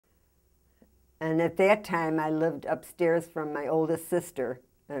And at that time, I lived upstairs from my oldest sister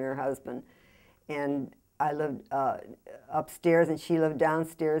and her husband. And I lived upstairs and she lived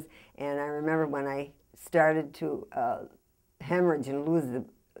downstairs. And I remember when I started to hemorrhage and lose it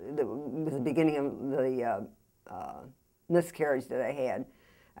was the beginning of the miscarriage that I had.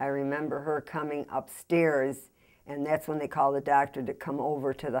 I remember her coming upstairs, and that's when they called the doctor to come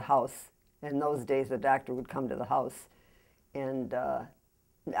over to the house. In those days, the doctor would come to the house. And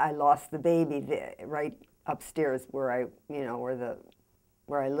I lost the baby right upstairs where I,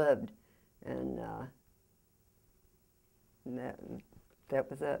 where I lived. And that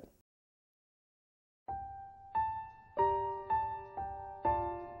was it.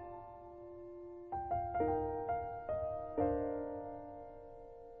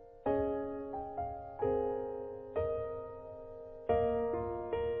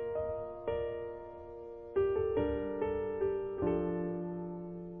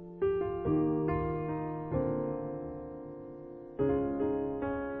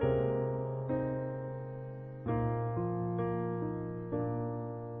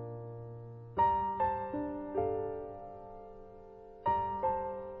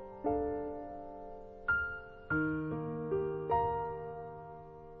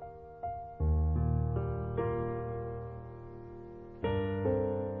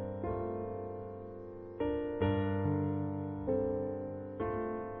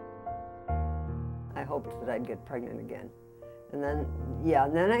 I hoped that I'd get pregnant again. And then, yeah,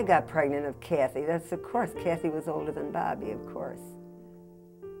 and then I got pregnant of Cathy. That's, of course, Cathy was older than Bobby, of course.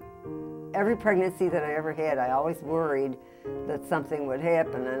 Every pregnancy that I ever had, I always worried that something would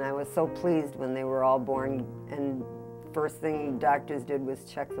happen, and I was so pleased when they were all born, and first thing doctors did was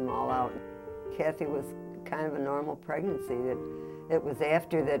check them all out. Cathy was kind of a normal pregnancy. It was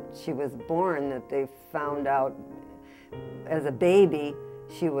after that she was born that they found out, as a baby,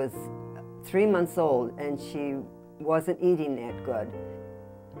 she was 3 months old and she wasn't eating that good.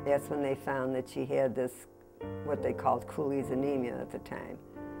 That's when they found that she had this, what they called Cooley's anemia at the time.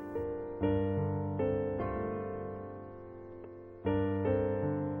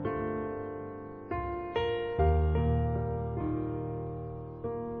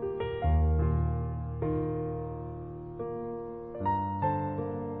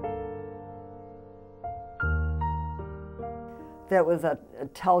 That was a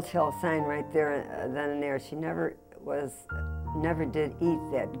telltale sign right there, then and there. She never did eat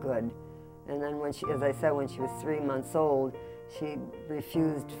that good. And then when she, as I said, when she was 3 months old, she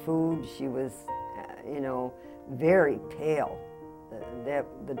refused food. She was, very pale.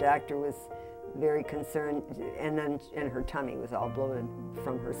 The doctor was very concerned, and her tummy was all bloated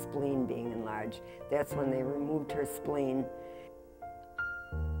from her spleen being enlarged. That's when they removed her spleen.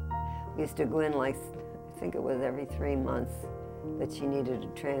 We used to go in like, I think it was every 3 months, that she needed a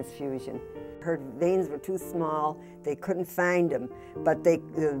transfusion. Her veins were too small, they couldn't find them, but the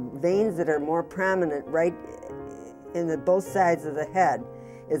veins that are more prominent right in both sides of the head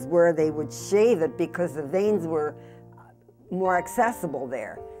is where they would shave it because the veins were more accessible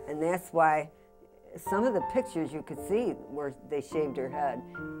there. And that's why some of the pictures you could see where they shaved her head.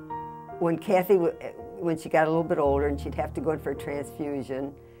 When Cathy, when she got a little bit older and she'd have to go in for a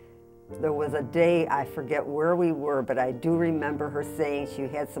transfusion, there was a day, I forget where we were, but I do remember her saying she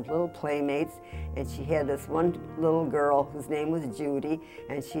had some little playmates, and she had this one little girl whose name was Judy,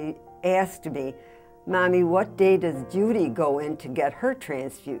 and she asked me, "Mommy, what day does Judy go in to get her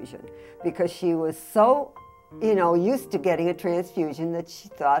transfusion?" Because she was so, used to getting a transfusion that she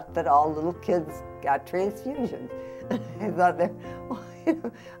thought that all little kids got transfusions. I thought that,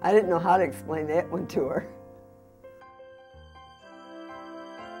 I didn't know how to explain that one to her.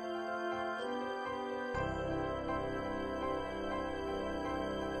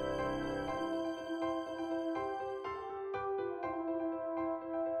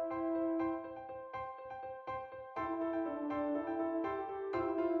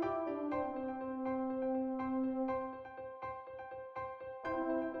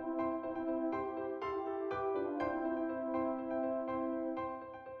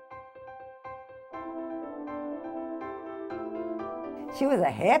 She was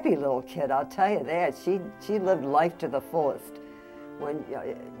a happy little kid, I'll tell you that. She lived life to the fullest. When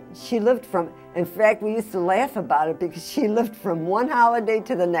she lived from, in fact, we used to laugh about it because she lived from one holiday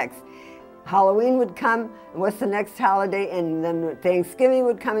to the next. Halloween would come, and what's the next holiday? And then Thanksgiving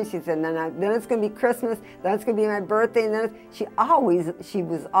would come, and she said, then it's going to be Christmas, then it's going to be my birthday, and then she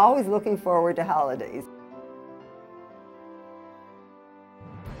was always looking forward to holidays.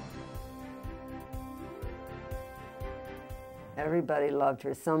 Everybody loved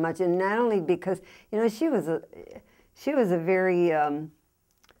her so much, and not only because, she was a very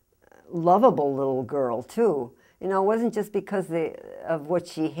lovable little girl, too. You know, it wasn't just because of what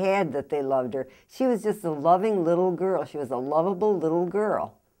she had that they loved her. She was just a loving little girl. She was a lovable little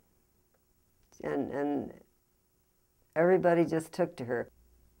girl. And everybody just took to her.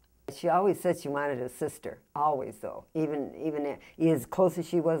 She always said she wanted a sister, always though. Even as close as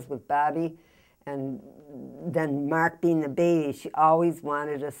she was with Bobby, and then Mark being the baby, she always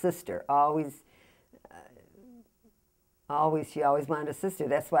wanted a sister. She always wanted a sister.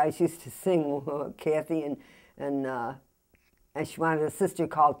 That's why she used to sing Cathy, and she wanted a sister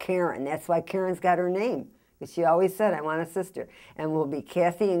called Karen. That's why Karen's got her name. Because she always said, I want a sister. And we'll be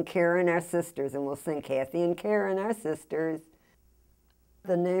Cathy and Karen, our sisters, and we'll sing Cathy and Karen, our sisters.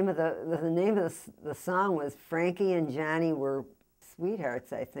 The name of the song was Frankie and Johnny Were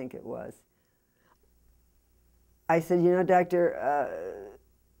Sweethearts, I think it was. I said, you know, Dr.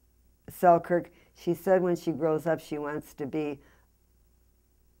 Selkirk, she said when she grows up she wants to be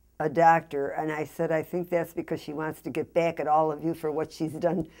a doctor, and I said, I think that's because she wants to get back at all of you for what she's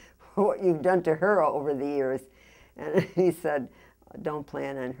done, what you've done to her over the years. And he said, don't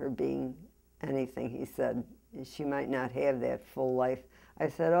plan on her being anything. He said, she might not have that full life. I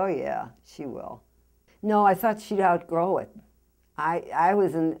said, oh yeah, she will. No, I thought she'd outgrow it. I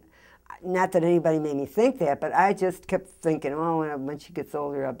was in, not that anybody made me think that, but I just kept thinking, oh, when she gets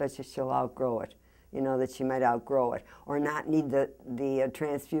older, I bet you she'll outgrow it. You know, that she might outgrow it, or not need the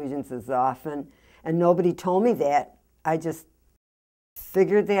transfusions as often. And nobody told me that. I just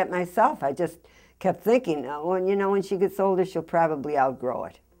figured that myself. I just kept thinking, oh, you know, when she gets older, she'll probably outgrow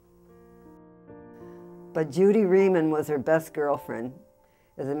it. But Judy Riemann was her best girlfriend.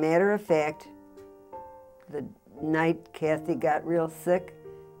 As a matter of fact, the night Cathy got real sick,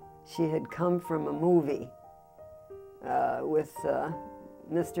 she had come from a movie with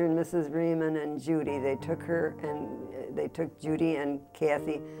Mr. and Mrs. Riemann and Judy. They took her, and they took Judy and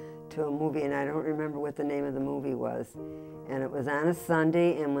Cathy to a movie, and I don't remember what the name of the movie was. And it was on a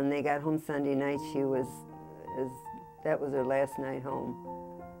Sunday, and when they got home Sunday night, that was her last night home.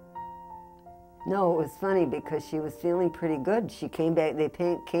 No, it was funny because she was feeling pretty good. She came back,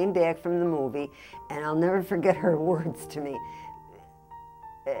 came back from the movie, and I'll never forget her words to me.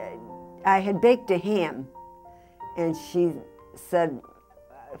 I had baked a ham, and she said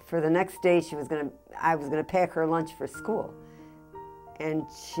for the next day I was gonna pack her lunch for school. And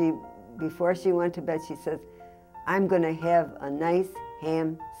before she went to bed, she says, I'm gonna have a nice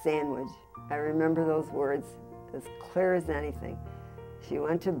ham sandwich. I remember those words as clear as anything. She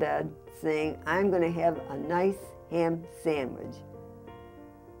went to bed saying, I'm gonna have a nice ham sandwich.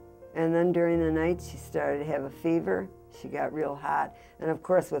 And then during the night, she started to have a fever. She got real hot. And of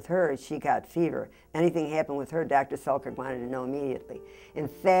course, with her, she got fever. Anything happened with her, Dr. Selkirk wanted to know immediately. In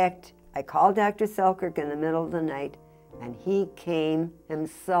fact, I called Dr. Selkirk in the middle of the night, and he came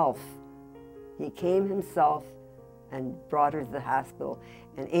himself. He came himself and brought her to the hospital.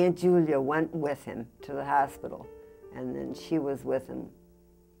 And Aunt Julia went with him to the hospital. And then she was with him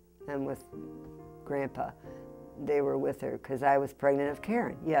and with Grandpa. They were with her because I was pregnant of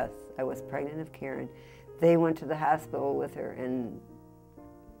Karen. Yes, I was pregnant of Karen. They went to the hospital with her, and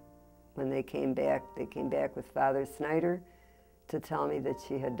when they came back with Father Snyder to tell me that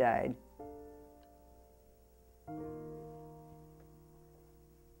she had died.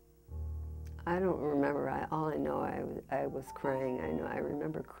 I don't remember. All I know, I was crying. I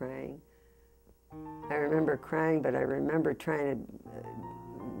remember crying. I remember crying, but I remember trying to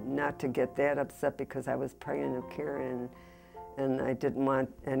not to get that upset because I was pregnant of Karen, and I didn't want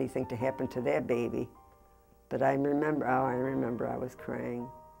anything to happen to that baby. But I remember I was crying.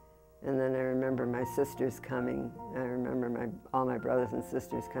 And then I remember my sisters coming. I remember all my brothers and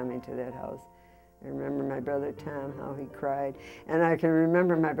sisters coming to that house. I remember my brother Tom, how he cried. And I can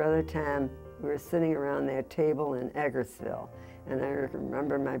remember my brother Tom, we were sitting around that table in Eggersville. And I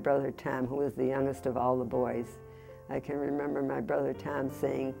remember my brother Tom, who was the youngest of all the boys. I can remember my brother Tom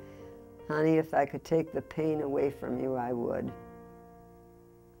saying, honey, if I could take the pain away from you, I would.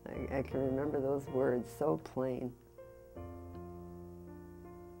 I can remember those words so plain.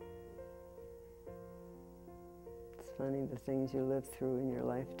 It's funny the things you live through in your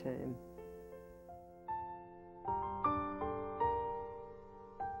lifetime.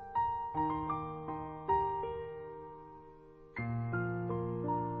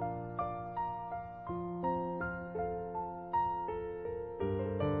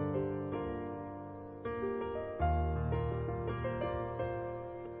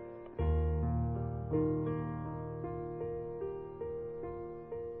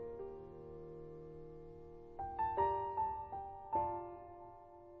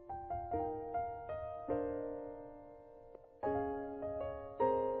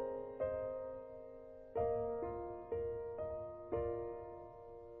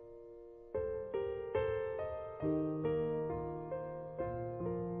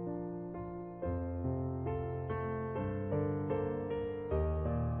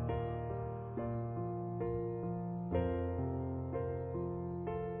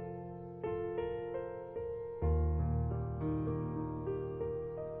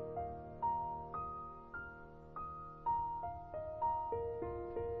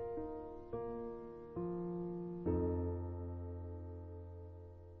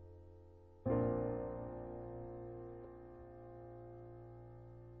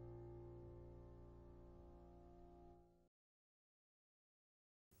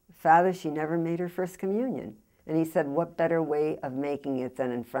 Father, she never made her first communion. And he said, what better way of making it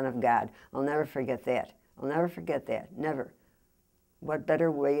than in front of God? I'll never forget that. I'll never forget that, never. What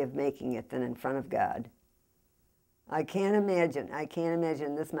better way of making it than in front of God? I can't imagine,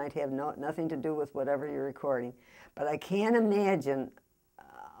 this might have nothing to do with whatever you're recording, but I can't imagine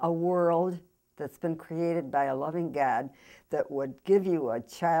a world that's been created by a loving God that would give you a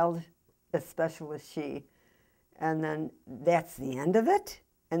child as special as she, and then that's the end of it,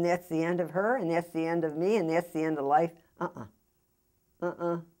 and that's the end of her, and that's the end of me, and that's the end of life.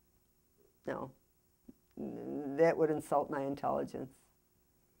 No. That would insult my intelligence.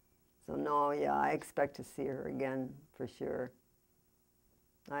 So no, yeah, I expect to see her again for sure.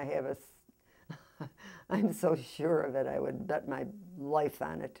 I have I'm so sure of it, I would bet my life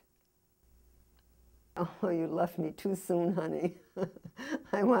on it. Oh, you left me too soon, honey.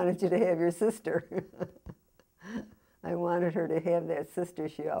 I wanted you to have your sister. I wanted her to have that sister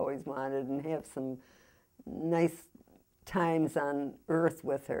she always wanted and have some nice times on earth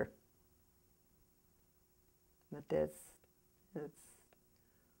with her. But that's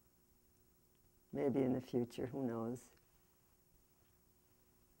maybe in the future, who knows.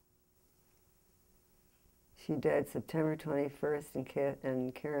 She died September 21st,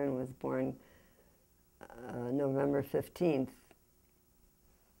 and Karen was born November 15th.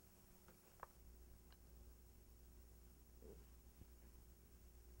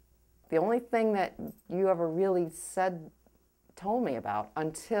 The only thing that you ever really told me about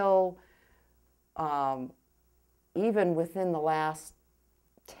until even within the last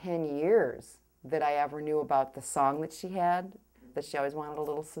 10 years that I ever knew about the song that she had, that she always wanted a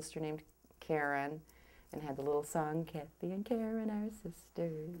little sister named Karen, and had the little song, Cathy and Karen are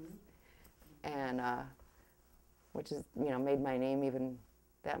sisters, and which is, you know, made my name even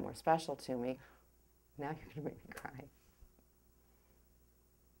that more special to me. Now you're gonna make me cry.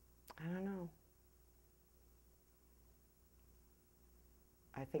 I don't know.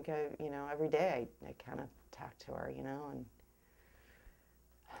 I think you know, every day I kind of talk to her, you know, and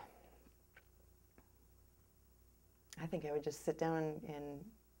I think I would just sit down and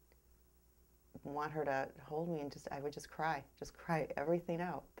want her to hold me, and I would just cry everything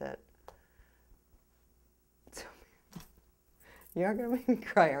out. That you're gonna make me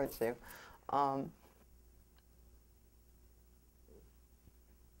cry, aren't you?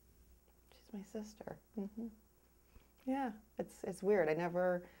 She's my sister. Mm-hmm. Yeah, it's weird. I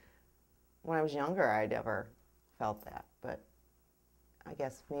never, when I was younger, I never felt that, but I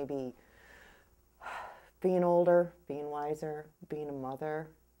guess maybe being older, being wiser, being a mother,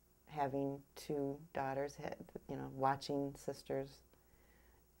 having two daughters, you know, watching sisters,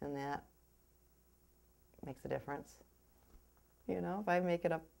 and that makes a difference. You know, if I make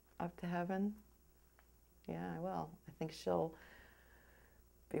it up to heaven, yeah, I will. I think she'll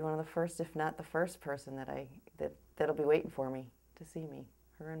be one of the first, if not the first person that'll be waiting for me to see me,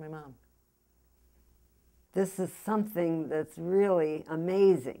 her and my mom. This is something that's really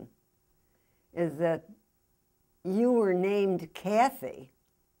amazing, is that you were named Cathy.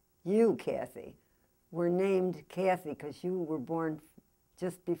 You, Cathy, were named Cathy because you were born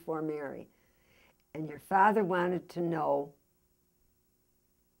just before Mary. And your father wanted to know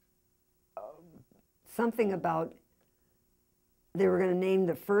something about, they were going to name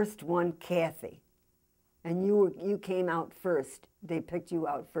the first one Cathy. And you came out first. They picked you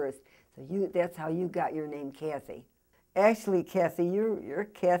out first. So that's how you got your name, Cathy. Actually, Cathy, you're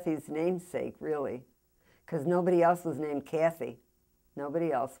Cathy's namesake, really, because nobody else was named Cathy.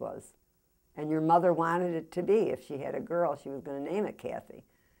 Nobody else was. And your mother wanted it to be. If she had a girl, she was going to name it Cathy.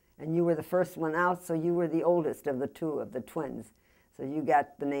 And you were the first one out, so you were the oldest of the two of the twins. So you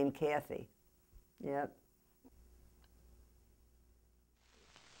got the name Cathy. Yep.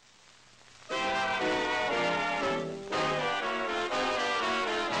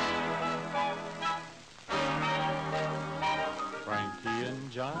 Frankie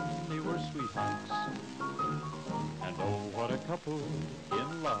and Johnny were sweethearts, and oh, what a couple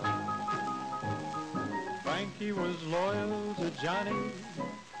in love. Frankie was loyal to Johnny,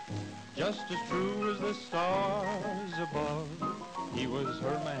 just as true as the stars above. He was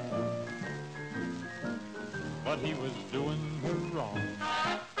her man, but he was doing her wrong.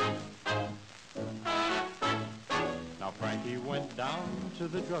 Now Frankie went down to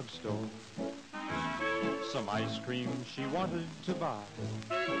the drugstore, some ice cream she wanted to buy,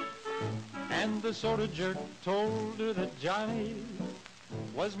 and the soda jerk told her that Johnny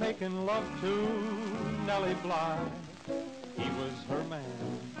was making love to Nellie Bly. He was her man,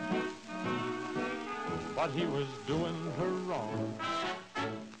 but he was doing her wrong.